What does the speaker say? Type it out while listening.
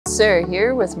Sarah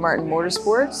here with Martin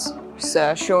Motorsports.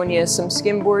 Just showing you some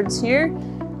skim boards here.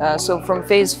 So from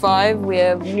phase 5, we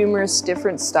have numerous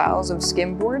different styles of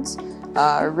skim boards.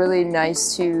 Really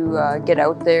nice to get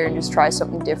out there and just try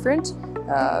something different.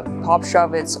 Pop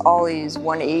shove-its, ollies,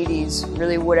 180s,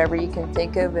 really whatever you can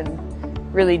think of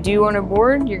and really do on a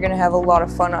board. You're gonna have a lot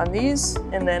of fun on these.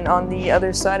 And then on the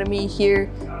other side of me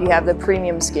here, you have the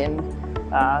premium skim.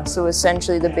 So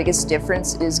essentially the biggest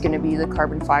difference is gonna be the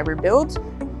carbon fiber build.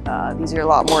 These are a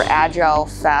lot more agile,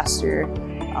 faster,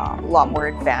 a lot more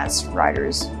advanced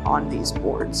riders on these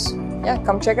boards. Yeah,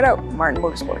 come check it out, Martin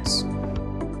Motorsports.